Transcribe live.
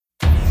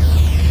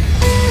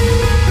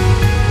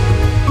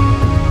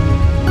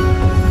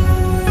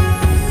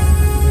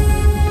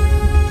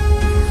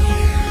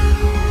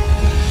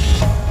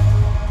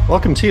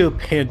Welcome to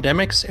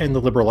Pandemics and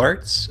the Liberal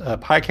Arts, a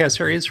podcast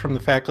series from the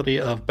faculty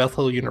of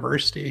Bethel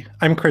University.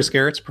 I'm Chris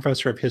Gerritz,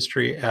 professor of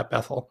history at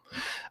Bethel.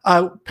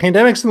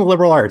 Pandemics and the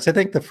Liberal Arts. I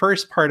think the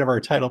first part of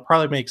our title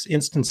probably makes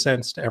instant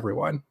sense to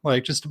everyone.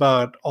 Like just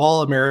about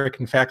all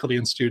American faculty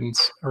and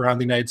students around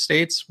the United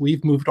States,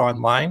 we've moved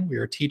online. We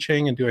are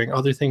teaching and doing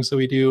other things that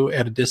we do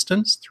at a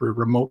distance through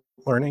remote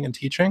learning and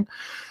teaching.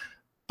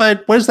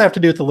 But what does that have to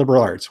do with the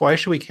liberal arts? Why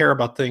should we care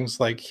about things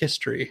like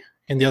history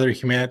and the other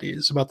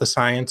humanities, about the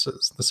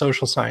sciences, the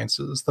social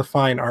sciences, the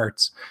fine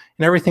arts,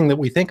 and everything that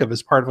we think of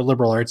as part of a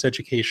liberal arts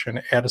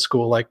education at a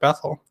school like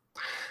Bethel?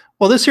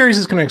 Well, this series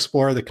is going to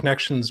explore the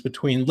connections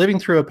between living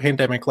through a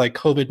pandemic like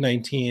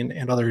COVID-19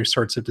 and other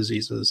sorts of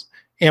diseases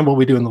and what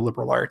we do in the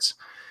liberal arts.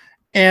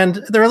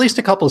 And there are at least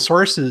a couple of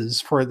sources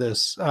for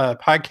this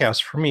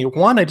podcast for me.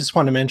 One I just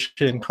want to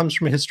mention comes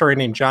from a historian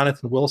named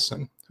Jonathan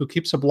Wilson, who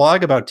keeps a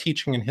blog about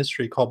teaching and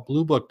history called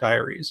Blue Book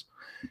Diaries.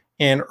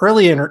 And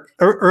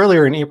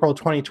earlier in April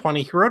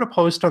 2020, he wrote a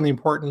post on the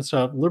importance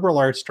of liberal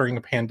arts during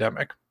a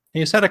pandemic. And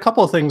he said a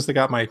couple of things that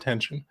got my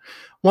attention.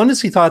 One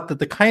is he thought that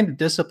the kind of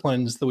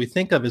disciplines that we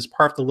think of as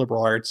part of the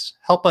liberal arts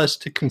help us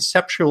to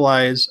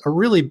conceptualize a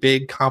really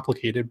big,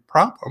 complicated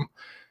problem.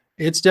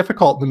 It's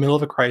difficult in the middle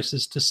of a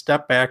crisis to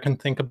step back and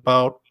think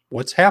about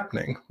what's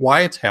happening,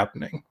 why it's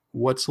happening,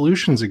 what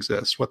solutions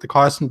exist, what the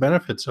costs and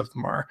benefits of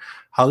them are,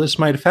 how this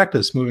might affect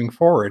us moving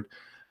forward.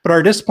 But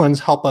our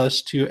disciplines help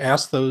us to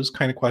ask those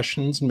kind of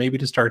questions and maybe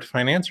to start to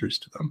find answers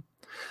to them.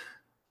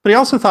 But he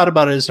also thought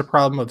about it as a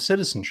problem of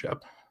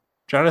citizenship.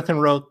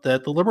 Jonathan wrote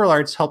that the liberal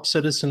arts help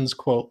citizens,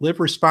 quote, live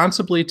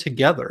responsibly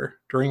together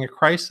during a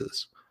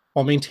crisis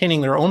while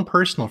maintaining their own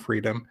personal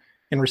freedom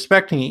and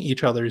respecting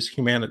each other's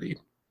humanity.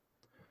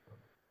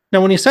 Now,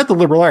 when he said the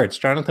liberal arts,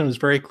 Jonathan was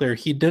very clear.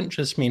 He didn't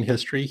just mean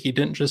history. He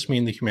didn't just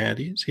mean the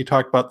humanities. He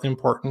talked about the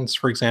importance,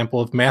 for example,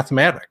 of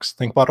mathematics.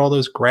 Think about all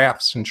those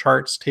graphs and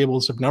charts,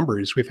 tables of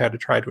numbers we've had to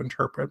try to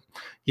interpret.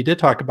 He did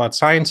talk about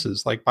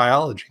sciences like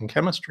biology and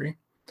chemistry.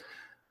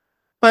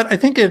 But I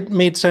think it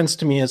made sense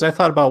to me as I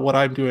thought about what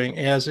I'm doing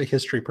as a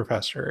history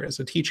professor, as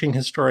a teaching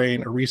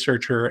historian, a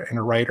researcher, and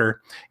a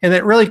writer. And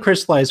that really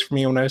crystallized for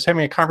me when I was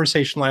having a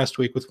conversation last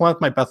week with one of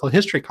my Bethel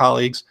history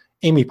colleagues,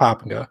 Amy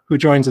Poppinga, who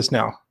joins us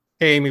now.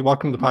 Hey, Amy,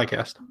 welcome to the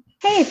podcast.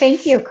 Hey,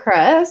 thank you,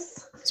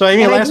 Chris. So,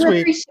 Amy, last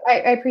week... I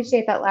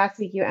appreciate that last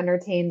week you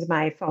entertained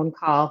my phone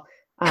call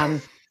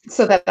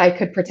so that I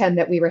could pretend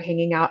that we were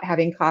hanging out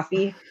having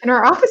coffee in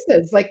our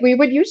offices like we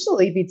would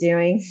usually be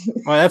doing.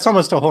 Well, that's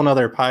almost a whole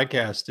nother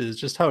podcast, is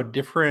just how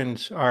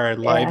different our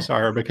lives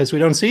are because we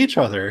don't see each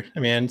other.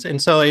 I mean,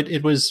 and so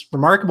it was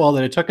remarkable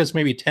that it took us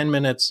maybe 10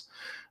 minutes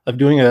of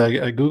doing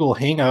a Google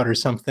Hangout or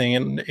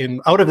something.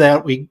 And out of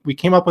that, we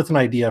came up with an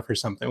idea for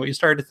something. We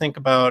started to think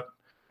about...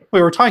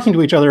 We were talking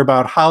to each other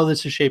about how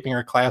this is shaping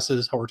our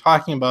classes, how we're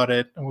talking about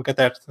it, and we'll get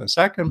that in a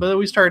second. But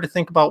we started to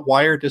think about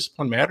why our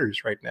discipline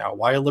matters right now,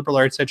 why a liberal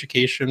arts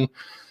education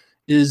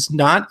is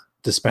not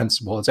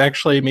dispensable. It's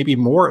actually maybe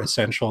more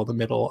essential in the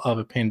middle of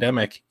a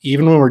pandemic,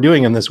 even when we're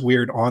doing it in this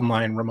weird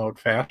online remote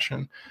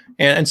fashion.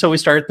 And so we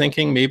started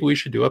thinking maybe we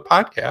should do a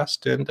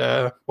podcast. And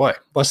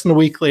less than a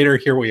week later,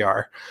 here we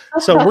are.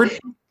 So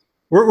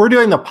we're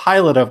doing the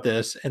pilot of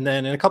this, and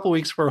then in a couple of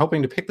weeks, we're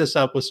hoping to pick this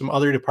up with some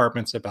other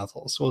departments at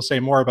Bethel. So we'll say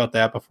more about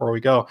that before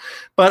we go.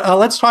 But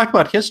let's talk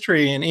about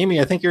history. And Amy,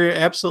 I think you're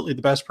absolutely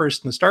the best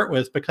person to start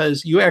with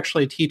because you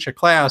actually teach a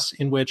class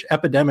in which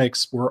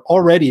epidemics were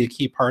already a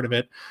key part of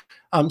it.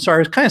 So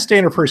our kind of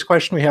standard first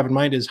question we have in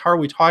mind is, how are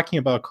we talking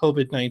about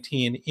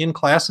COVID-19 in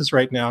classes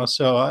right now?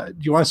 So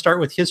do you want to start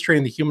with history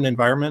and the human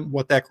environment,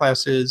 what that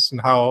class is and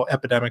how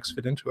epidemics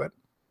fit into it?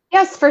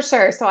 Yes, for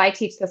sure. So I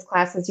teach this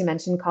class, as you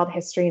mentioned, called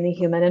History in the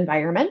Human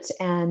Environment.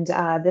 And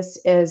this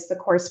is the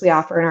course we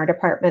offer in our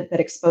department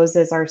that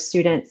exposes our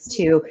students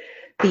to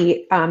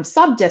the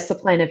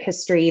subdiscipline of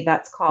history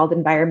that's called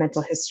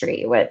environmental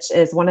history, which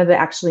is one of the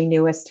actually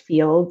newest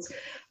fields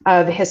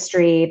of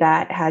history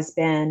that has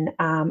been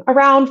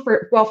around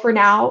for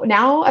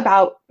now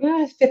about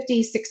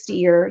 50, 60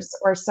 years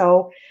or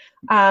so.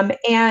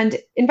 And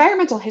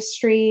environmental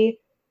history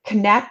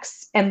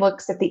connects and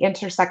looks at the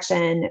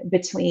intersection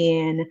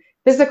between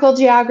physical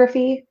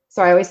geography.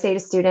 So I always say to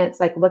students,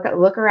 like, look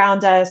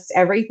around us,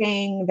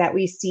 everything that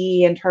we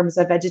see in terms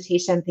of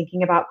vegetation,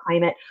 thinking about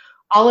climate,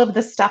 all of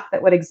the stuff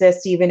that would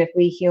exist even if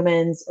we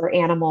humans or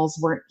animals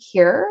weren't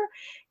here.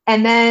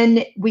 And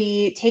then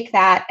we take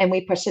that and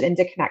we push it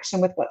into connection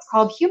with what's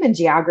called human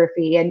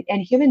geography. And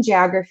human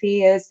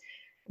geography is,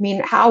 I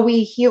mean, how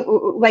we,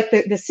 like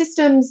the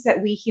systems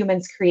that we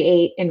humans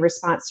create in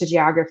response to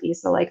geography.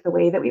 So like the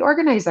way that we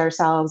organize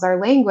ourselves,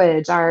 our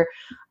language, our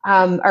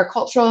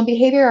cultural and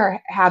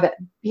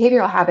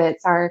behavioral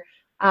habits, our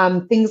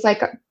things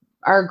like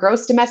our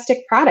gross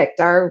domestic product,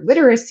 our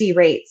literacy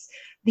rates,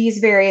 these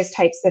various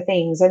types of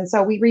things. And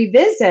so we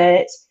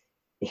revisit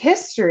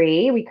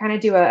history. We kind of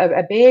do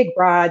a big,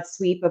 broad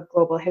sweep of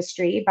global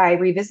history by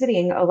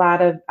revisiting a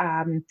lot of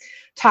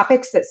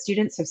topics that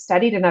students have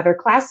studied in other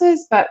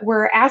classes, but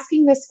we're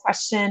asking this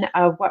question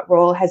of what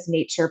role has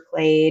nature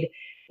played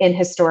in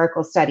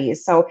historical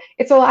studies. So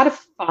it's a lot of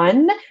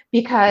fun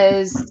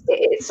because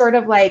it's sort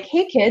of like,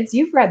 hey kids,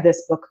 you've read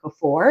this book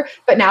before,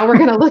 but now we're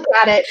going to look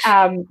at it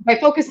by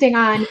focusing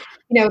on,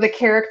 the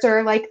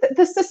character, like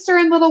the sister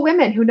in Little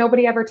Women who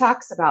nobody ever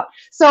talks about.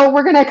 So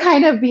we're going to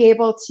kind of be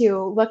able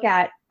to look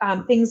at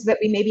things that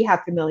we maybe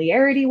have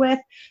familiarity with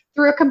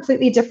through a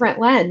completely different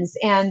lens.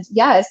 And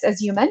yes,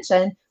 as you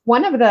mentioned,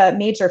 one of the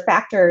major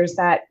factors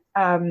that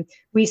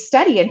we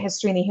study in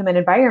history and the human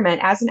environment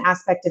as an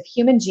aspect of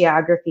human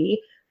geography,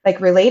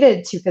 like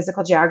related to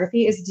physical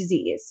geography, is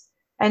disease.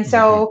 And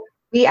so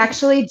we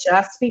actually,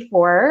 just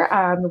before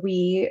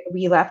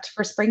we left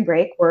for spring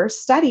break, we're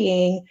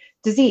studying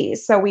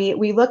disease. So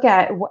we look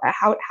at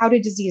how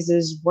do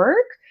diseases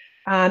work,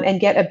 and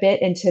get a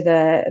bit into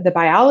the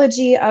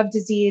biology of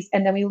disease,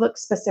 and then we look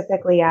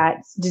specifically at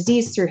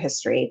disease through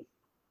history.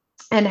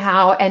 And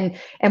how and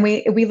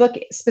we look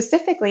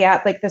specifically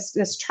at like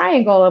this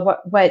triangle of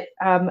what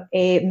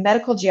a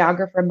medical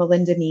geographer,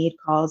 Melinda Mead,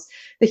 calls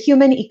the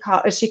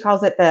she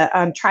calls it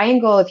the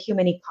triangle of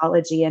human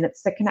ecology, and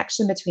it's the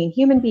connection between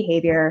human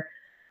behavior,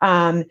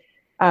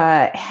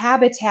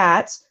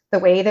 habitat, the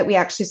way that we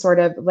actually sort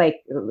of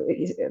like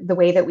the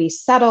way that we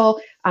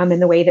settle,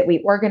 and the way that we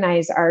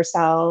organize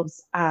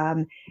ourselves.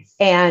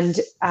 And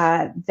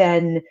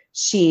then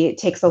she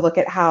takes a look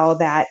at how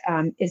that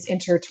is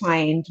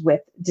intertwined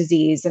with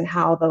disease and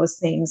how those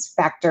things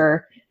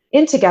factor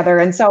in together.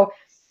 And so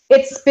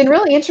it's been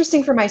really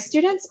interesting for my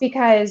students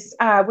because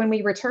when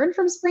we returned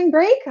from spring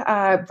break,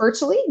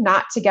 virtually,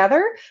 not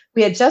together,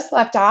 we had just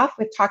left off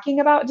with talking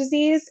about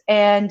disease,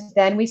 and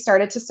then we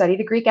started to study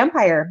the Greek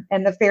Empire.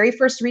 And the very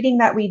first reading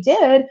that we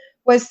did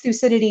was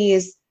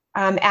Thucydides'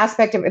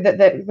 aspect of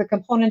the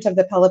component of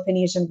the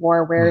Peloponnesian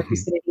War, where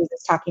Thucydides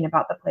is talking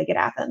about the plague at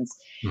Athens.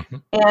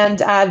 And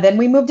then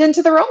we moved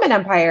into the Roman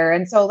Empire.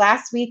 And so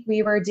last week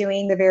we were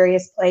doing the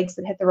various plagues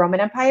that hit the Roman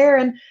Empire,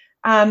 and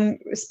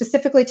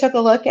specifically took a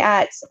look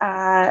at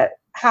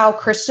how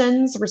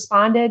Christians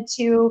responded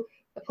to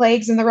the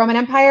plagues in the Roman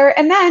Empire.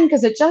 And then,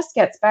 because it just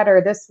gets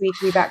better, this week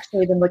we've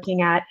actually been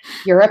looking at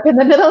Europe in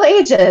the Middle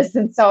Ages.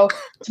 And so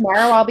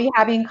tomorrow I'll be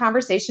having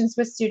conversations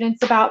with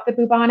students about the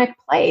bubonic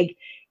plague.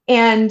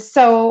 And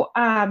so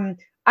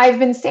I've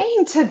been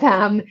saying to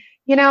them,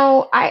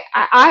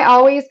 I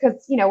always,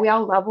 because, we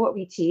all love what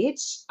we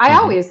teach. I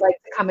always like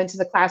to come into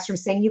the classroom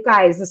saying, you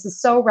guys, this is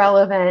so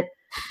relevant.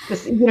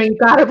 This, you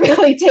got to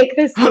really take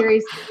this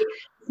seriously.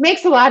 It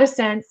makes a lot of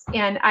sense.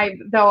 And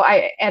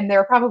and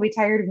they're probably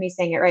tired of me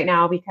saying it right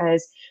now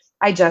because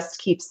I just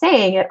keep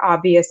saying it,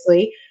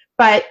 obviously,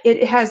 but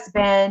it has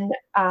been,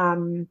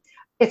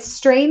 it's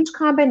strange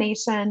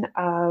combination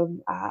of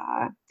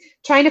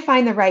trying to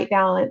find the right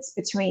balance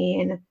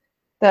between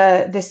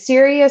the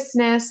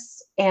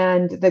seriousness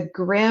and the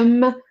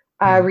grim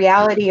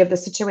reality of the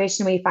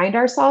situation we find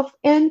ourselves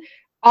in,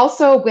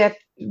 also with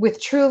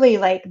truly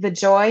like the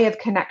joy of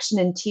connection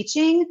and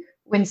teaching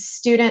when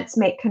students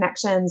make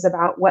connections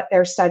about what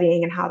they're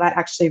studying and how that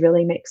actually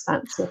really makes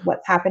sense with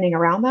what's happening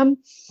around them.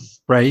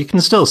 Right. You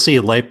can still see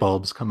light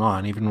bulbs come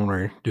on even when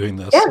we're doing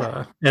this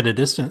at a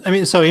distance. I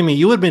mean, so Amy,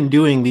 you would have been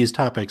doing these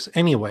topics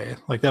anyway.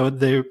 Like I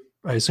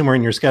assume we're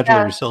in your schedule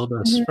or your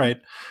syllabus, right?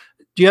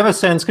 Do you have a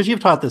sense, because you've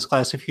taught this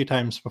class a few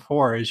times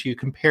before, as you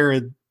compare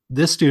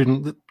this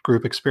student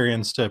group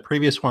experience to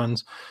previous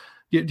ones,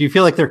 do you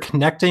feel like they're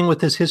connecting with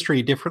this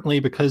history differently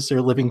because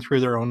they're living through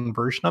their own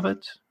version of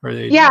it? Or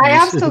I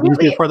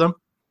absolutely. For them?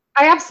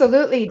 I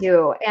absolutely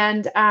do.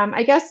 And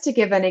I guess to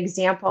give an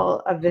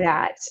example of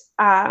that,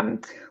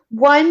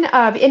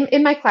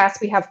 in my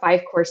class, we have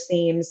 5 course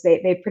themes.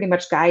 They pretty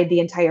much guide the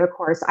entire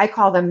course. I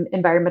call them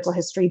environmental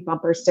history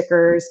bumper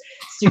stickers.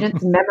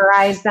 Students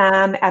memorize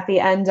them at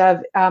the end of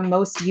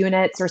most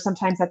units, or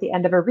sometimes at the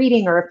end of a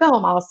reading or a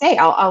film.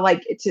 I'll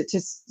like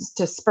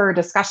to spur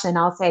discussion.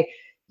 I'll say,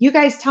 you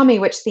guys tell me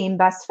which theme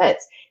best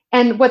fits.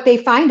 And what they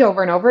find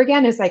over and over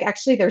again is like,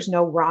 actually, there's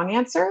no wrong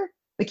answer.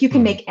 Like you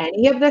can make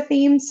any of the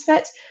themes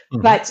fit.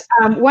 But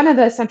one of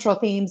the central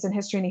themes in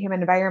history and the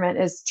human environment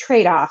is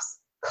trade-offs, :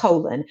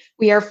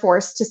 we are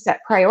forced to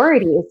set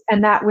priorities.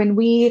 And that when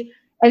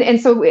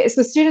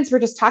so students were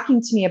just talking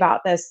to me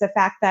about this, the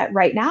fact that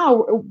right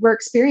now we're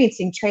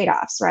experiencing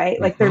trade-offs, right?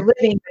 Like they're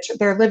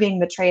living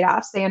the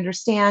trade-offs. They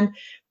understand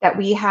that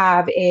we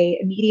have a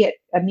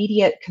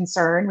immediate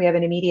concern. We have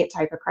an immediate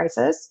type of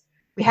crisis.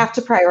 We have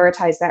to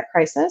prioritize that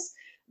crisis.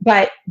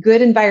 But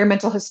good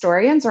environmental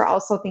historians are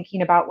also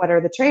thinking about what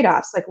are the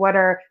trade-offs, like what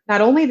are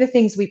not only the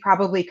things we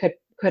probably could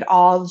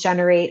all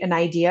generate an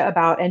idea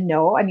about and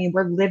know. I mean,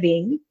 we're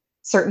living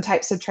certain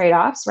types of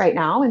trade-offs right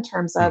now in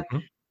terms of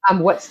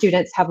what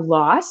students have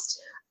lost,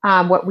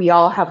 what we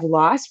all have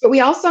lost, but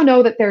we also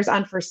know that there's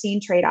unforeseen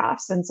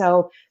trade-offs. And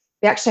so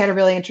we actually had a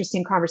really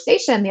interesting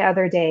conversation the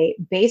other day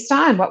based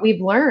on what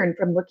we've learned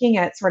from looking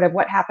at sort of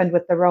what happened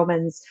with the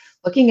Romans,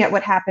 looking at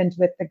what happened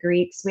with the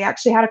Greeks. We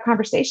actually had a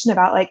conversation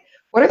about like,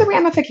 what are the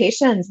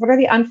ramifications? What are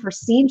the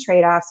unforeseen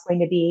trade-offs going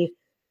to be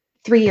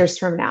 3 years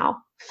from now,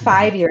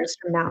 5 years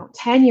from now,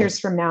 10 years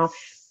from now?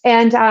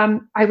 And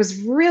I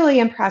was really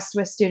impressed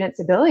with students'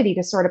 ability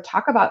to sort of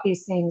talk about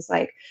these things,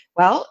 like,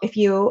 well, if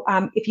you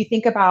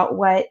think about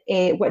what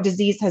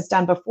disease has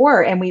done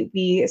before, and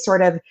we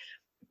sort of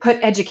put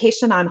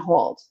education on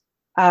hold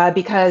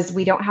because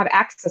we don't have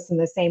access in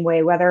the same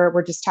way, whether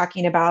we're just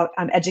talking about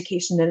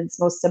education in its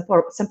most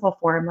simple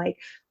form, like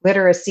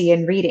literacy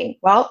and reading.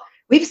 Well,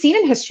 we've seen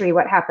in history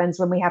what happens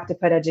when we have to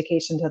put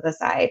education to the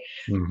side.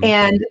 Mhm.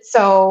 And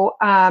so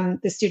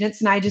the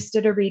students and I just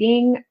did a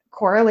reading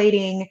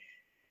correlating,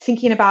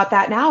 thinking about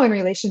that now in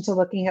relation to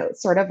looking at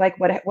sort of like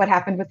what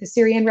happened with the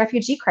Syrian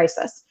refugee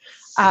crisis,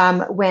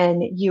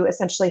 when you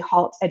essentially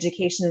halt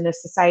education in a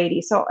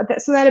society. So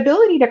that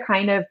ability to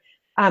kind of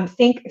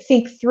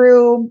think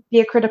through,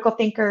 be a critical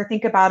thinker,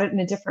 think about it in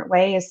a different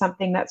way is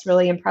something that's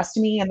really impressed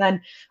me. And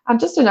then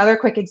just another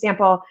quick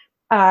example,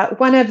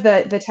 one of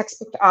the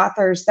textbook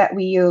authors that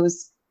we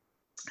use,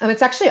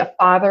 it's actually a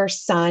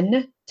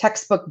father-son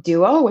textbook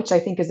duo, which I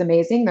think is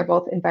amazing. They're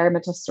both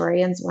environmental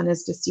historians. One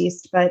is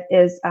deceased, but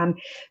is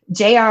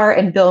J.R.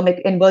 and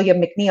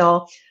William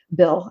McNeill.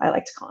 Bill, I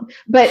like to call him.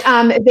 But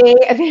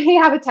they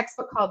have a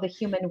textbook called The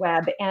Human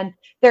Web, and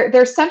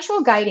their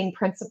central guiding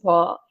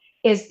principle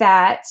is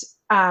that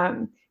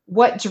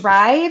what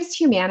drives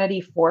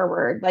humanity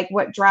forward, like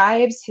what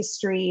drives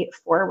history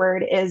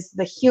forward, is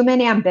the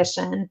human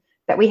ambition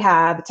that we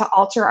have to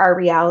alter our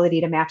reality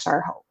to match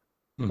our hope.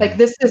 Like,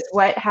 this is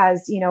what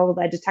has,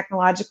 led to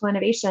technological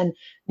innovation,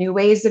 new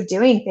ways of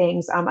doing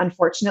things,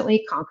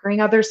 unfortunately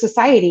conquering other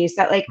societies,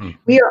 that like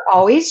we are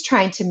always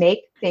trying to make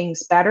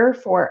things better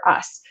for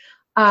us.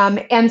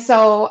 And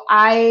so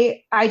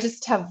I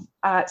just have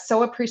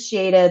so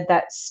appreciated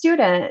that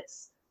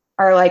students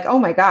are like, oh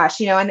my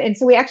gosh, and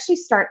so we actually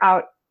start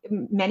out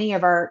many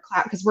of our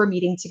class, because we're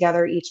meeting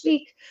together each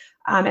week,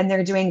 and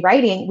they're doing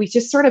writing. We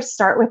just sort of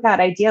start with that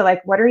idea,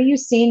 like, what are you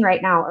seeing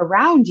right now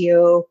around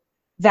you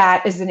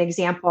that is an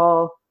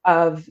example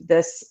of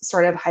this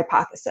sort of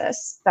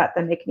hypothesis that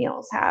the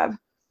McNeils have?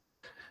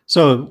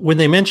 So when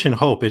they mention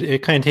hope,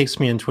 it kind of takes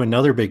me into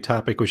another big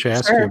topic, which I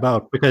ask you Sure.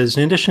 about, because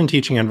in addition to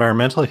teaching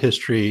environmental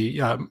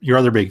history, your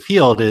other big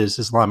field is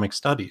Islamic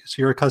studies.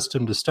 You're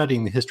accustomed to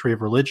studying the history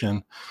of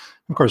religion.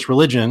 Of course,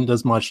 religion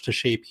does much to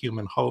shape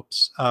human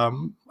hopes.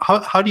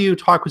 How do you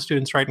talk with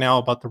students right now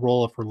about the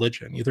role of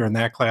religion, either in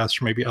that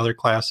class or maybe other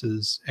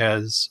classes?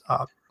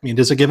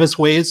 Does it give us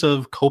ways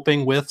of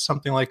coping with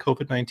something like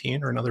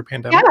COVID-19 or another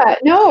pandemic? Yeah,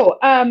 no,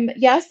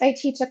 yes, I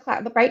teach a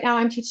class. Right now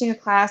I'm teaching a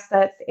class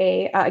that's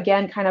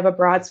again, kind of a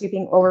broad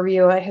sweeping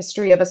overview, a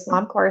history of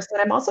Islam course, but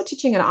I'm also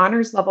teaching an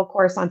honors level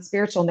course on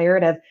spiritual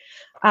narrative.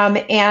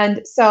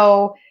 And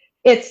so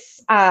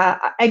it's,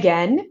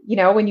 again,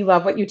 when you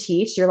love what you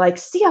teach, you're like,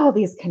 see all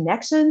these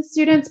connections,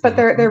 students, but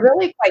they're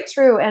really quite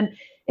true. And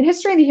in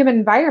history and the human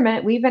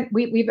environment,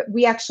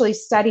 we actually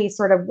study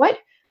sort of what,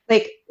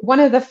 like, one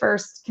of the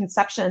first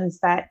conceptions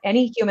that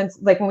any humans,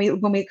 like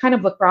when we kind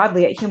of look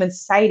broadly at human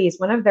societies,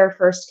 one of their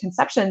first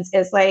conceptions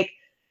is like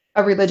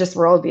a religious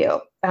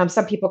worldview.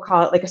 Some people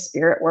call it like a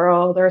spirit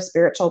world or a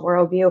spiritual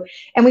worldview.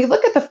 And we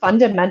look at the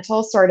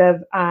fundamental sort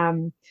of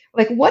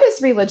like, what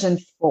is religion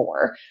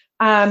for?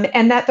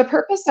 And that the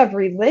purpose of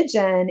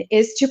religion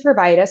is to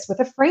provide us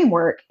with a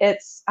framework.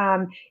 It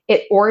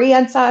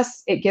orients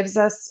us. It gives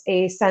us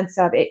a sense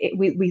of it.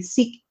 We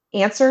seek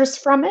answers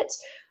from it.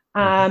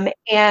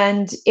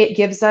 And it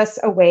gives us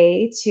a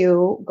way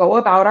to go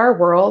about our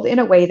world in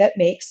a way that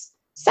makes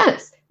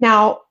sense.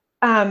 Now,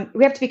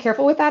 we have to be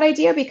careful with that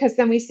idea, because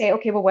then we say,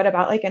 okay, well, what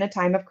about like in a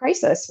time of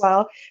crisis?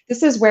 Well,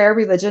 this is where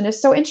religion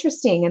is so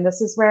interesting, and this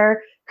is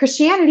where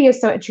Christianity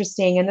is so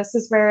interesting, and this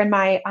is where in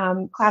my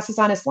classes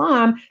on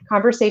Islam,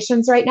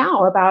 conversations right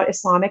now about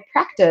Islamic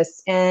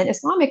practice and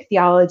Islamic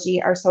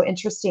theology are so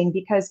interesting,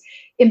 because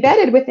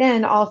embedded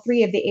within all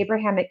three of the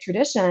Abrahamic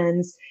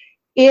traditions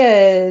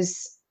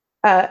is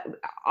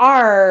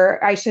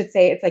I should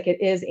say, it's like it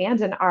is and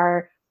an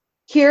are,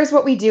 here's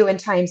what we do in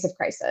times of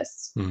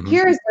crisis.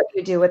 Here's what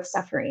you do with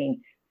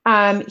suffering.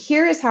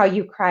 Here is how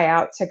you cry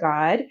out to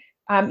God.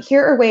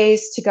 Here are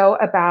ways to go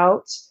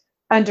about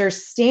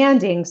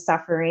understanding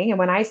suffering. And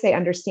when I say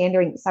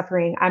understanding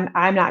suffering,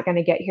 I'm not going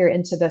to get here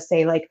into the,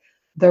 say, like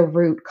the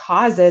root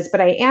causes, but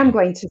I am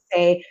going to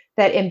say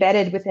that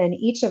embedded within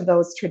each of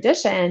those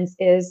traditions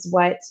is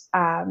what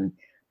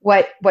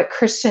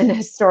Christian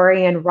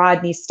historian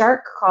Rodney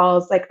Stark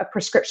calls like a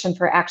prescription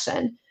for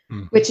action,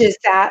 which is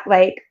that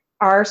like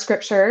our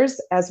scriptures,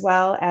 as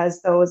well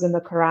as those in the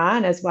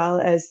Quran, as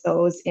well as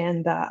those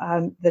in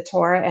the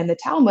Torah and the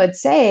Talmud,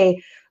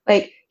 say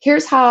like,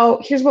 here's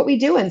what we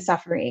do in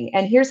suffering,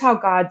 and here's how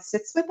God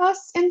sits with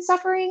us in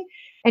suffering,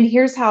 and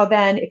here's how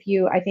then, if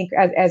you, I think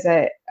as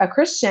a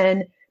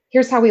Christian,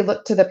 here's how we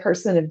look to the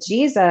person of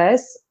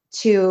Jesus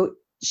to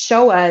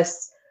show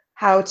us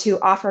how to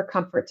offer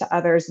comfort to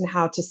others and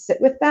how to sit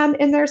with them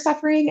in their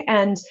suffering.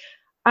 And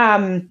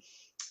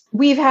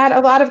we've had a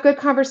lot of good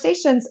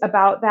conversations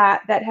about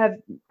that have,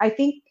 I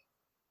think,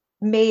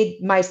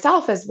 made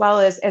myself, as well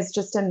as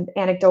just an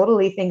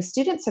anecdotally things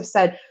students have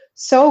said,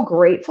 so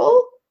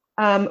grateful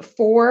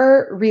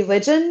for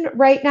religion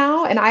right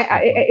now. And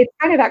it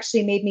kind of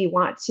actually made me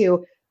want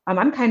to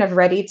I'm kind of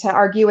ready to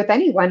argue with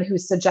anyone who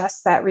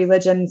suggests that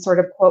religion sort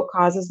of, quote,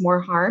 causes more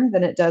harm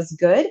than it does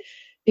good,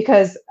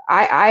 because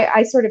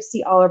I sort of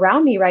see all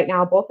around me right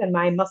now, both in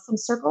my Muslim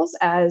circles,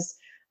 as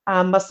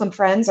Muslim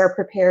friends are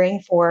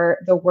preparing for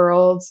the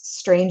world's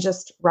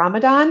strangest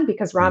Ramadan,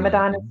 because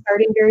Ramadan is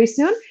starting very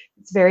soon.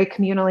 It's very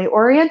communally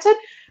oriented.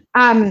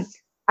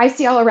 I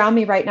see all around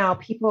me right now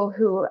people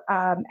who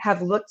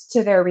have looked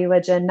to their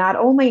religion not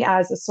only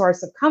as a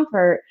source of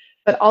comfort,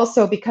 but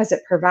also because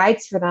it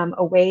provides for them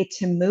a way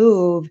to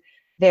move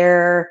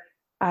their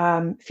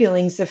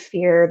feelings of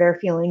fear, their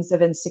feelings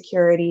of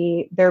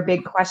insecurity, their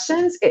big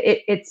questions.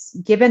 It's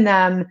given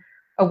them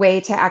a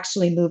way to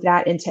actually move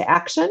that into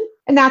action,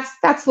 and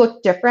that's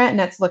looked different, and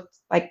that's looked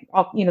like,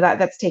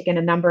 that's taken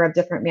a number of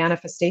different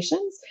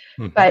manifestations.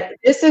 But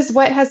this is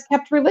what has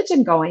kept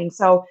religion going.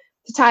 So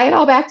to tie it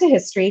all back to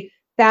history,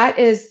 that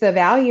is the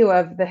value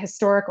of the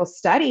historical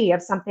study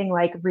of something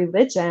like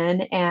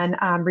religion and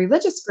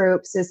religious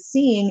groups, is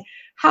seeing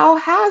how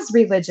has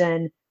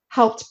religion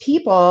helped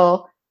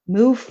people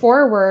move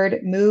forward,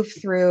 move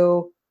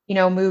through,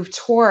 move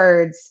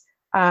towards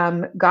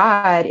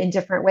God in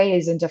different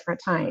ways in different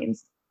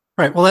times.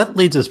 Right. Well, that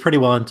leads us pretty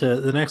well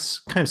into the next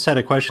kind of set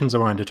of questions I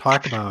wanted to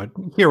talk about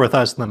here with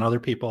us and then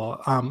other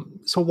people.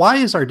 So why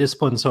is our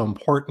discipline so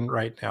important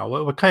right now?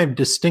 What kind of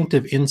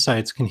distinctive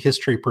insights can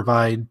history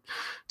provide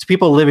to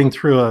people living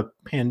through a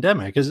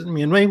pandemic? Because, in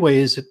many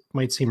ways, it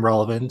might seem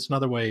relevant. In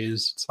other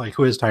ways, it's like,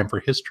 who has time for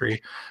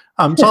history?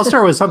 So I'll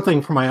start with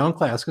something from my own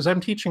class, because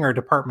I'm teaching our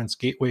department's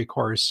gateway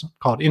course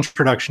called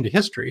Introduction to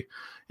History.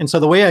 And so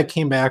the way I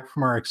came back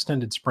from our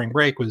extended spring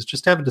break was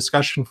just to have a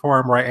discussion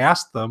forum where I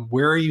asked them,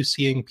 where are you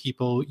seeing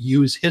people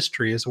use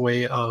history as a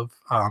way of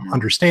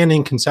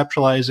understanding,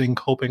 conceptualizing,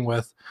 coping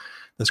with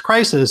this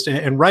crisis?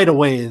 And right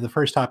away, the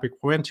first topic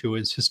we went to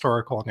is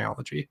historical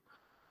analogy.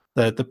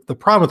 The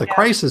problem with the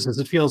crisis is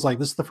it feels like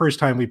this is the first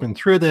time we've been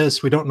through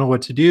this. We don't know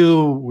what to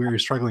do. We're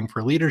struggling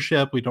for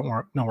leadership. We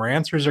don't know where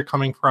answers are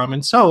coming from.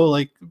 And so,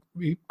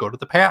 we go to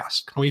the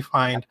past. Can we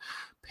find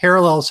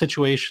parallel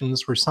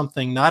situations where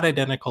something not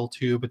identical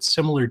to, but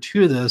similar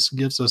to this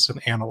gives us an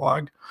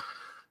analog?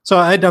 So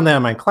I'd done that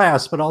in my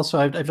class, but also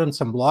I've done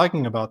some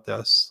blogging about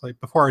this. Like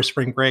before our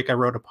spring break, I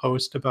wrote a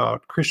post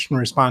about Christian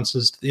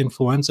responses to the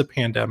influenza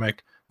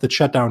pandemic that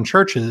shut down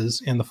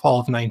churches in the fall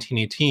of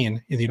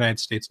 1918 in the United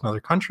States and other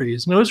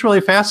countries. And it was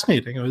really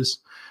fascinating.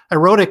 I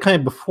wrote it kind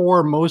of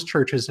before most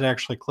churches had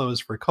actually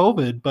closed for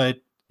COVID, but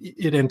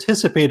it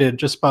anticipated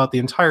just about the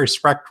entire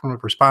spectrum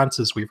of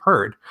responses we've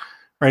heard.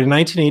 Right, in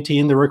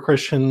 1918, there were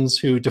Christians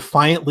who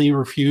defiantly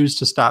refused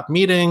to stop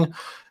meeting.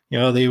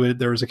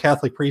 There was a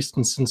Catholic priest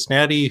in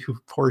Cincinnati who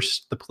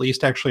forced the police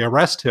to actually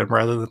arrest him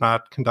rather than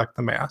not conduct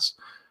the mass.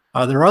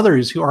 There are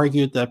others who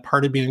argued that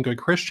part of being a good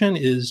Christian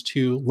is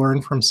to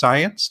learn from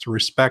science, to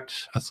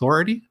respect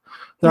authority.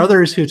 There are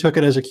others who took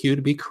it as a cue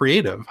to be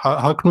creative.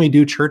 How can we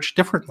do church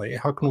differently?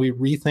 How can we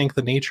rethink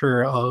the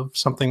nature of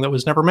something that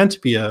was never meant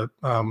to be a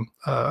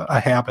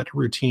habit, a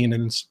routine,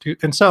 an institute?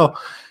 And so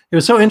it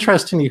was so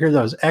interesting to hear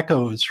those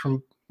echoes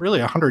from really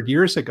 100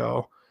 years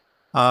ago,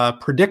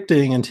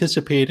 predicting,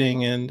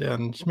 anticipating,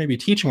 and maybe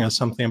teaching us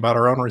something about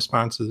our own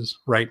responses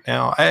right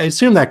now. I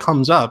assume that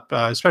comes up,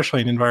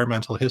 especially in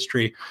environmental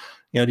history.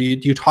 Do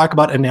you talk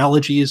about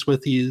analogies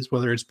with these,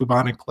 whether it's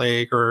bubonic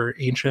plague or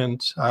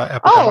ancient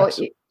epidemics?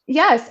 Oh,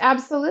 yes,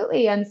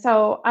 absolutely. And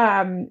so,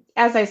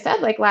 as I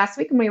said, like last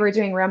week when we were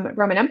doing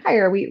Roman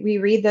Empire, we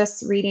read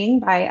this reading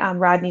by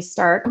Rodney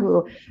Stark,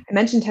 who I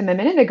mentioned him a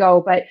minute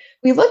ago, but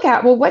we look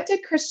at, well, what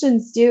did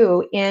Christians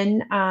do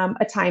in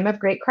a time of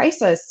great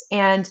crisis?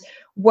 And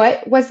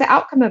what was the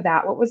outcome of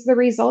that? What was the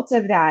result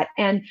of that?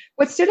 And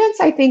what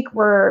students, I think,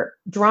 were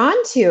drawn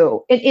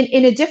to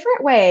in a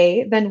different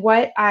way than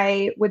what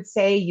I would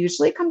say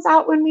usually comes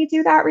out when we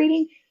do that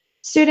reading.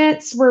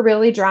 Students were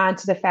really drawn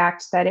to the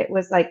fact that it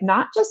was like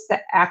not just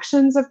the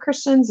actions of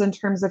Christians in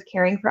terms of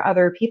caring for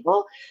other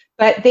people,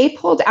 but they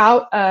pulled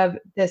out of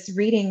this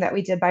reading that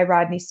we did by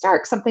Rodney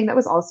Stark something that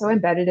was also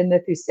embedded in the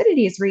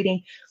Thucydides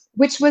reading,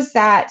 which was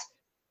that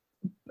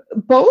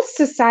both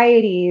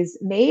societies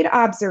made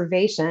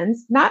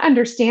observations, not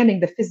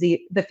understanding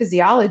the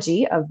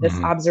physiology of this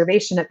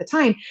observation at the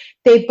time.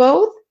 They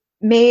both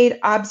made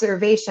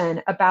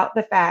observation about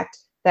the fact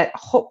that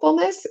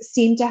hopefulness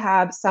seemed to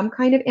have some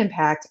kind of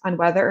impact on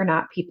whether or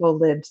not people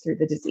lived through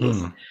the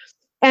disease.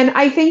 And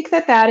I think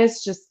that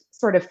is just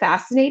sort of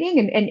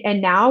fascinating.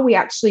 And now we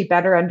actually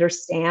better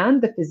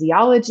understand the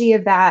physiology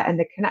of that and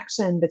the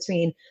connection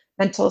between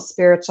mental,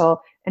 spiritual,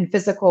 and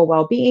physical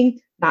well-being.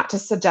 Not to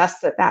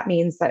suggest that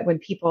means that when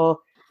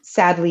people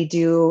sadly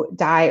do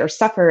die or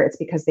suffer, it's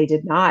because they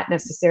did not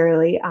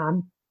necessarily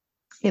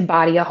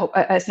embody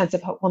a sense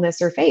of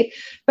hopefulness or faith.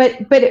 But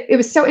it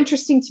was so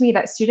interesting to me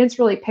that students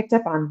really picked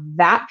up on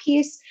that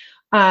piece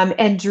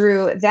and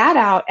drew that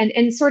out,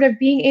 and sort of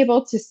being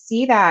able to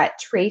see that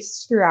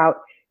traced throughout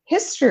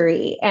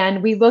history.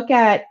 And we look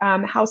at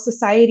how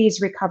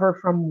societies recover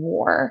from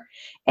war,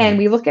 and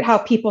we look at how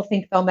people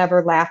think they'll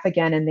never laugh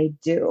again, and they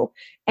do.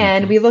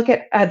 And we look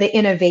at the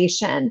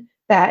innovation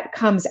that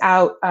comes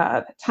out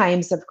of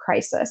times of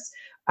crisis.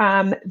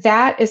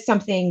 that is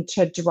something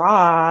to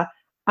draw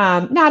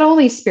not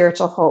only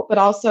spiritual hope, but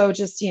also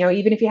just,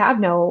 even if you have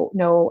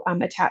no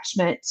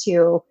attachment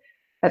to,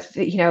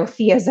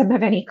 theism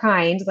of any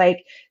kind,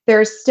 like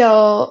there's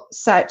still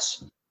such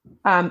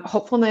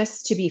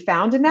hopefulness to be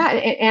found in that,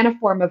 and a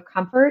form of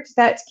comfort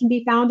that can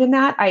be found in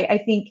that. I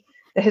think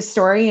the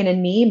historian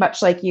in me,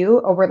 much like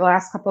you, over the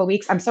last couple of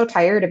weeks, I'm so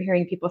tired of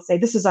hearing people say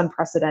this is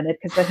unprecedented,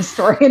 because the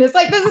historian is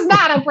like, this is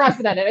not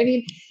unprecedented. I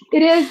mean,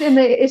 it is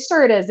it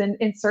sure it is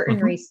in certain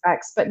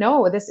respects, but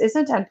no, this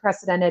isn't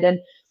unprecedented. And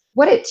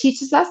what it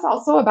teaches us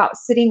also about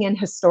sitting in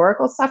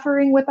historical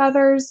suffering with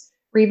others,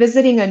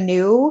 revisiting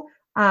anew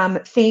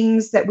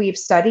things that we've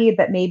studied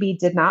that maybe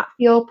did not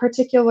feel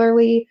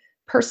particularly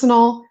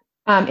personal,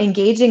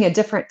 engaging a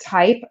different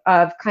type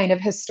of kind of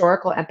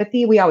historical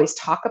empathy. We always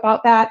talk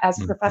about that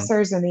as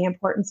professors, and the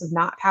importance of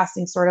not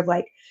passing sort of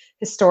like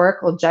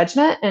historical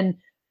judgment. And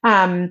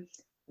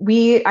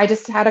I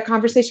just had a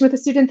conversation with a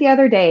student the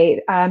other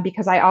day,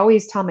 because I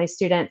always tell my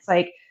students,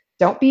 like,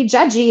 don't be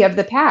judgy of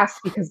the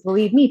past, because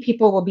believe me,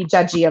 people will be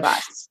judgy of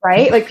us,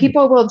 right? Like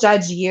people will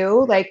judge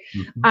you, like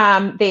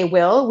they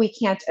will. We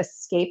can't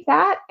escape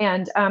that.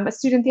 And a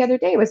student the other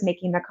day was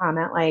making the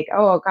comment like,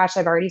 oh gosh,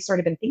 I've already sort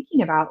of been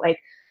thinking about like,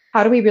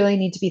 how do we really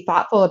need to be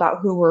thoughtful about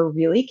who we're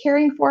really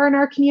caring for in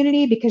our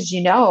community? Because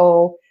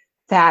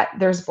that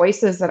there's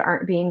voices that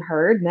aren't being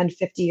heard. And then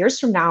 50 years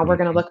from now, we're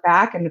going to look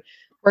back and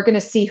we're going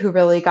to see who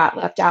really got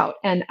left out.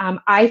 And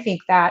I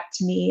think that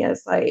to me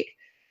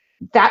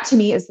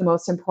is the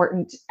most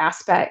important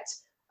aspect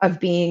of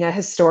being a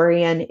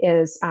historian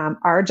is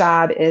our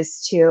job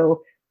is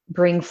to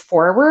bring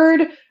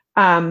forward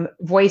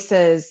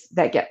voices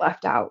that get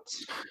left out.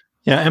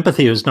 Yeah,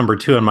 empathy was number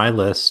 2 on my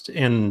list.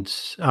 And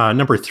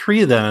number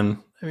 3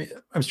 then, I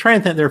was trying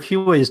to think, there are a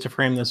few ways to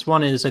frame this.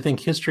 One is, I think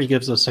history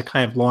gives us a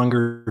kind of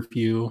longer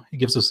view. It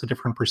gives us a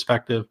different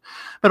perspective.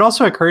 But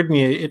also occurred to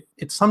me,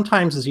 it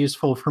sometimes is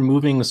useful for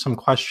moving some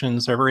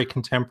questions that are very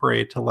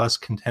contemporary to less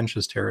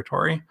contentious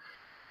territory.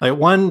 Like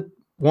one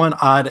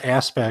odd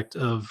aspect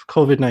of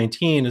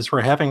COVID-19 is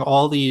we're having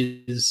all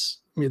these,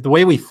 the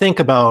way we think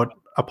about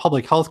a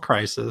public health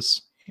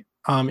crisis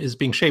is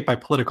being shaped by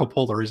political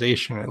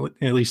polarization,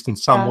 at least in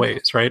some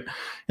ways, right?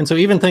 And so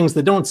even things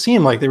that don't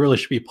seem like they really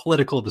should be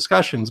political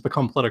discussions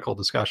become political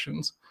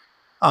discussions.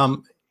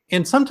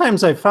 And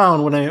sometimes I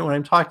found when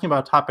I'm talking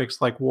about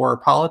topics like war or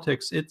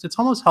politics, it's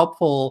almost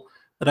helpful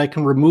that I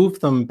can remove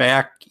them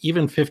back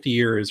even 50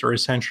 years or a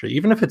century,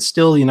 even if it's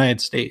still the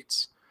United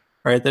States,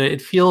 right? That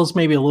it feels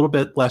maybe a little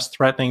bit less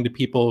threatening to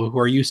people who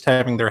are used to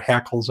having their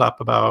hackles up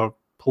about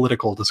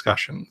political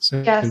discussions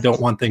and don't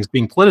want things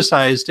being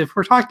politicized. If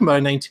we're talking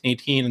about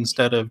 1918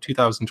 instead of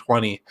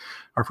 2020,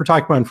 or if we're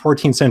talking about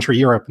 14th century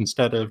Europe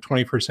instead of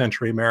 21st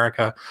century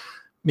America,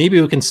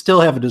 maybe we can still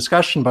have a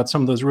discussion about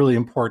some of those really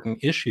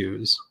important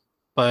issues,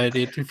 but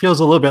it feels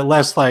a little bit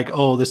less like,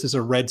 oh, this is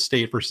a red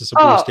state versus a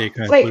blue state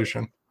kind of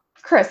solution.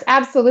 Chris,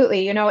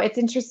 absolutely. It's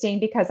interesting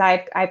because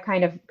I've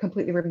kind of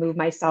completely removed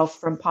myself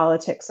from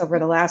politics over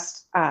the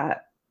last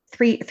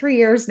three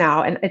years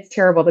now, and it's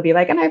terrible to be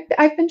like, and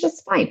I've been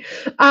just fine.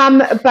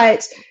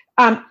 But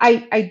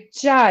I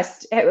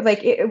just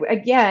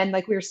again,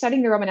 like we were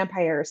studying the Roman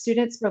Empire,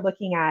 students were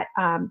looking at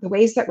the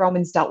ways that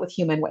Romans dealt with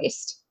human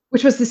waste,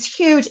 which was this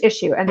huge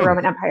issue in the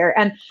Roman Empire.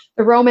 And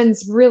the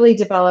Romans really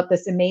developed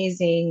this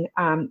amazing,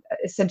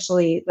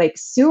 essentially like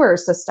sewer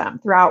system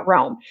throughout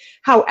Rome.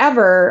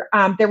 However,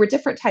 there were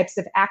different types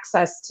of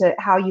access to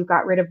how you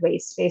got rid of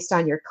waste based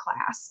on your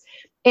class.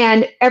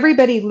 And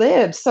everybody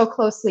lived so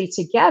closely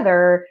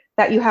together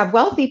that you have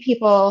wealthy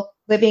people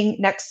living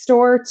next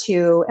door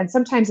to, and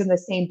sometimes in the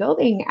same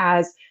building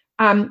as,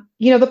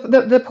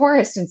 the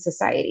poorest in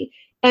society.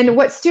 And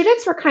what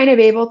students were kind of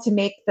able to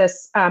make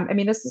this,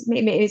 this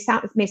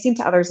may seem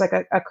to others like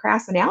a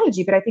crass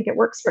analogy, but I think it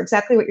works for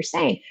exactly what you're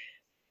saying.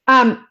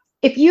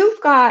 If you've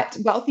got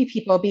wealthy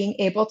people being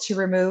able to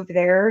remove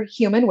their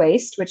human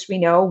waste, which we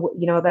know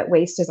that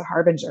waste is a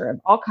harbinger of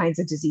all kinds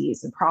of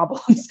disease and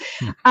problems,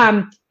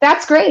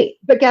 that's great.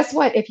 But guess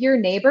what? If your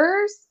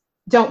neighbors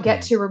don't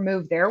get to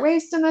remove their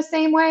waste in the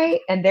same way,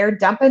 and they're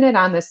dumping it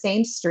on the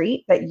same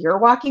street that you're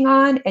walking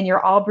on, and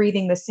you're all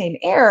breathing the same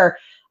air,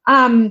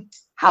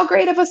 how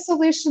great of a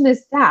solution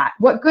is that?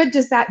 What good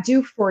does that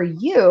do for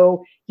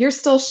you? You're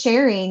still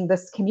sharing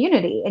this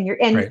community,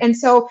 and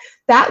so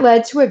that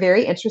led to a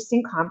very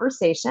interesting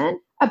conversation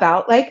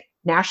about like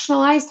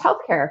nationalized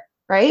healthcare,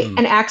 right?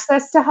 And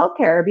access to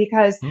healthcare,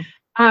 because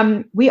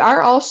we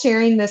are all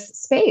sharing this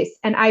space.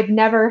 And I've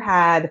never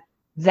had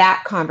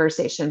that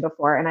conversation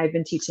before. And I've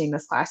been teaching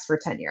this class for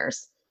 10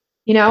 years.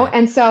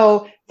 And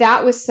so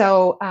that was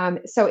so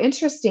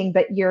interesting.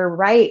 But you're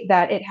right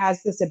that it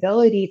has this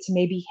ability to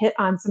maybe hit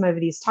on some of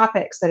these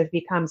topics that have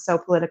become so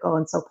political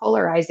and so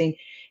polarizing,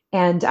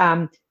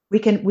 and we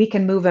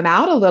can move them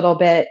out a little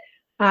bit,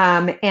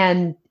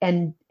 and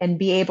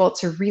be able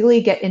to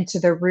really get into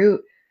the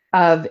root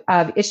of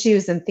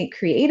issues and think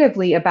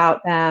creatively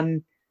about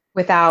them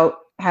without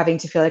having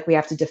to feel like we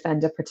have to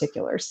defend a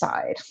particular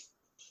side.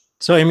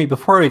 So, Amy,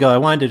 before we go, I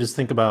wanted to just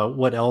think about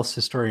what else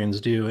historians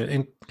do.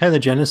 And kind of the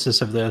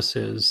genesis of this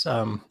is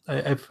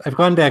I've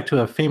gone back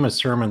to a famous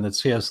sermon that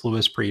C.S.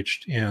 Lewis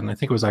preached in, I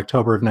think it was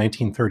October of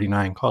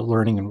 1939, called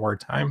Learning in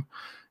Wartime.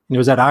 And it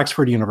was at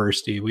Oxford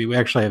University. We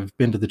actually have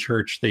been to the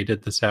church they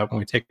did this at when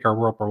we take our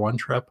World War I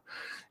trip.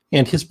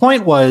 And his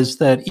point was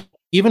that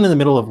even in the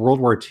middle of World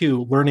War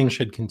II, learning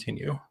should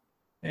continue.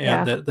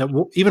 And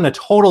that even a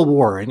total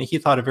war, and he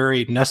thought a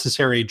very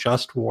necessary,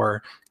 just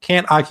war,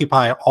 can't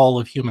occupy all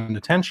of human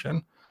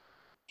attention.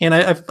 And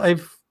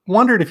I've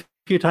wondered a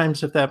few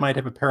times if that might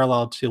have a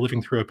parallel to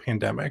living through a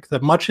pandemic,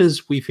 that much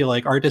as we feel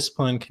like our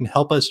discipline can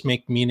help us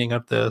make meaning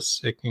of this,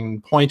 it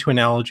can point to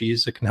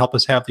analogies, it can help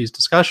us have these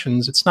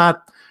discussions,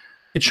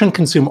 it shouldn't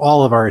consume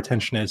all of our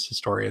attention as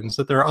historians,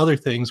 that there are other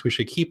things we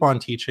should keep on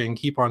teaching,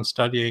 keep on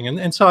studying.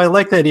 And so I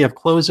like the idea of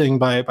closing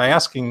by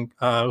asking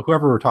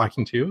whoever we're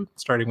talking to,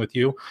 starting with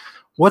you,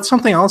 what's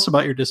something else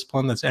about your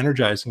discipline that's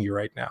energizing you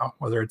right now,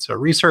 whether it's a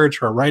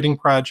research or a writing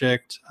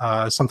project,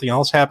 something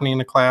else happening in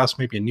a class,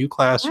 maybe a new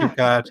class you've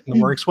got in the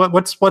works.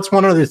 What's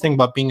one other thing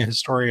about being a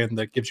historian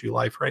that gives you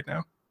life right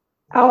now?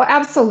 Oh,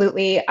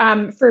 absolutely.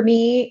 For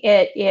me,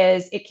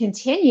 it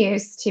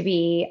continues to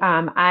be,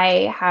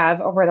 I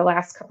have over the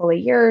last couple of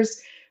years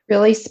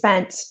really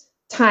spent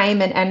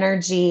time and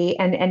energy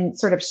and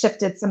sort of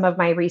shifted some of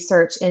my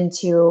research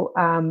into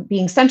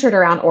being centered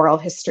around oral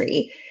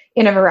history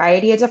in a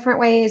variety of different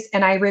ways.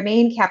 And I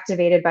remain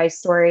captivated by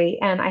story.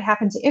 And I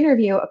happened to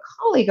interview a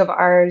colleague of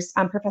ours,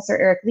 Professor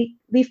Eric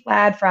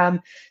Leafblad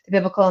from the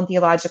Biblical and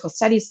Theological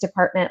Studies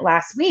Department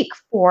last week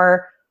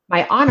for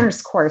my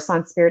honors course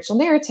on spiritual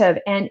narrative.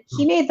 And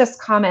he made this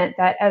comment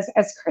that as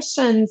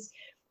Christians,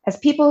 as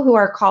people who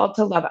are called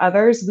to love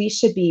others, we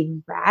should be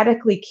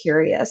radically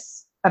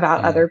curious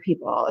about other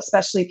people,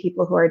 especially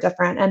people who are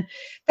different. And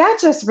that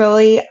just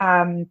really,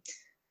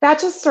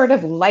 that just sort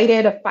of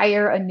lighted a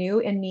fire anew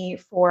in me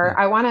for,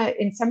 I want to,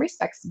 in some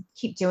respects,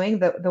 keep doing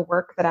the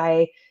work that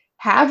I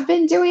have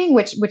been doing,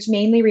 which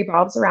mainly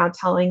revolves around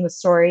telling the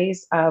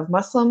stories of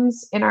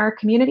Muslims in our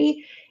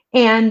community.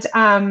 And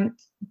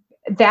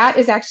that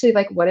is actually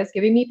like what is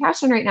giving me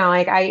passion right now.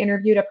 Like I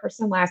interviewed a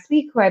person last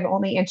week who I've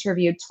only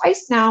interviewed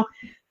twice now,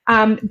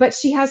 but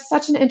she has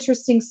such an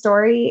interesting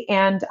story.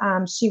 And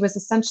she was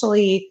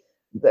essentially,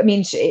 I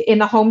mean, in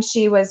the home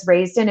she was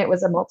raised in, it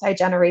was a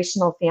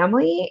multi-generational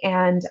family.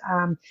 And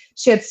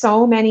she had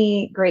so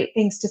many great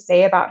things to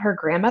say about her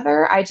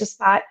grandmother. I just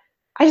thought,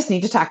 I just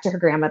need to talk to her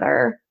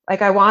grandmother.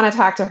 Like I want to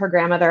talk to her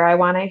grandmother. I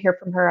want to hear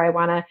from her. I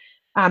want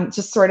to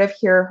just sort of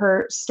hear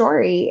her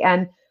story.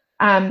 And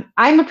I'm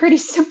a pretty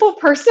simple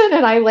person,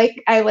 and I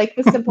like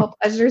the simple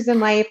pleasures in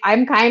life.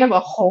 I'm kind of a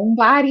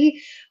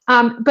homebody,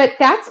 but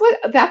that's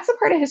the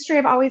part of history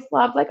I've always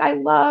loved. Like I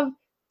love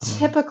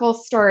typical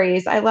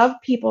stories. I love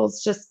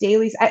people's just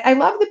dailies. I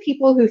love the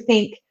people who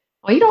think,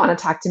 "Well, you don't want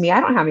to talk to me.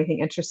 I don't have anything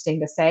interesting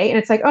to say," and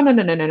it's like, "Oh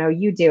no,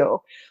 you do."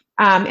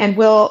 And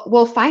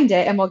we'll find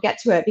it and we'll get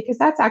to it, because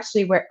that's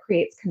actually where it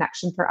creates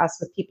connection for us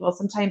with people.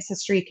 Sometimes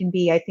history can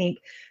be, I think,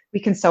 we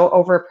can so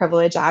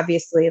overprivilege,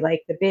 obviously,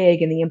 like the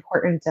big and the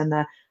important and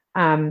the,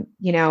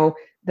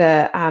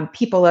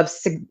 people of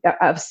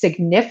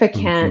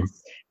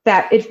significance,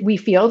 that if we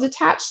feel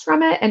detached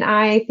from it. And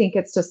I think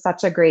it's just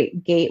such a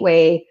great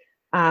gateway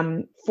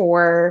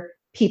for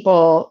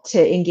people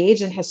to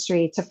engage in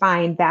history, to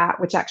find that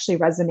which actually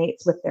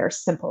resonates with their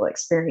simple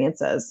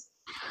experiences.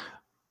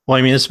 Well,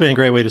 I mean, it's been a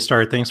great way to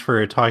start. Thanks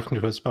for talking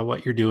to us about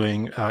what you're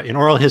doing in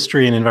oral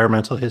history and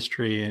environmental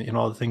history and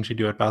all the things you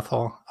do at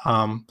Bethel.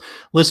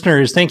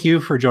 Listeners, thank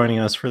you for joining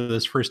us for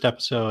this first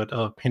episode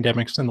of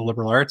Pandemics in the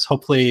Liberal Arts.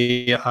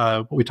 Hopefully,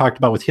 what we talked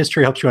about with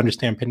history helps you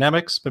understand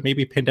pandemics, but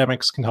maybe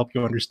pandemics can help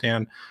you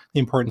understand the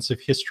importance of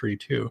history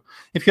too.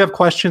 If you have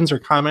questions or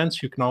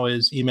comments, you can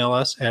always email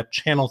us at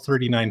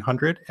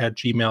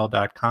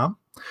channel3900@gmail.com.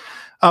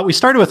 We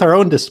started with our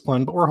own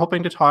discipline, but we're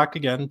hoping to talk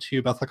again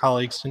to Bethel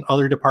colleagues in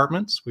other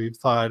departments. We've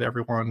thought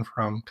everyone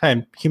from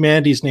kind of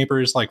humanities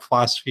neighbors like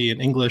philosophy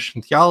and English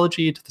and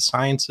theology, to the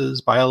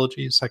sciences,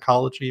 biology,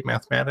 psychology,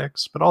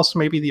 mathematics, but also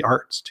maybe the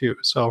arts too.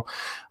 So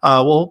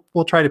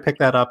we'll try to pick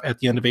that up at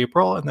the end of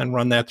April and then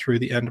run that through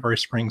the end of our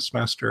spring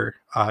semester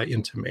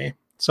into May.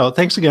 So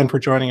thanks again for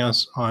joining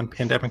us on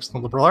Pandemics in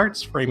the Liberal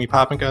Arts. For Amy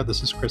Poppinga,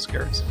 this is Chris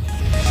Gerritsen.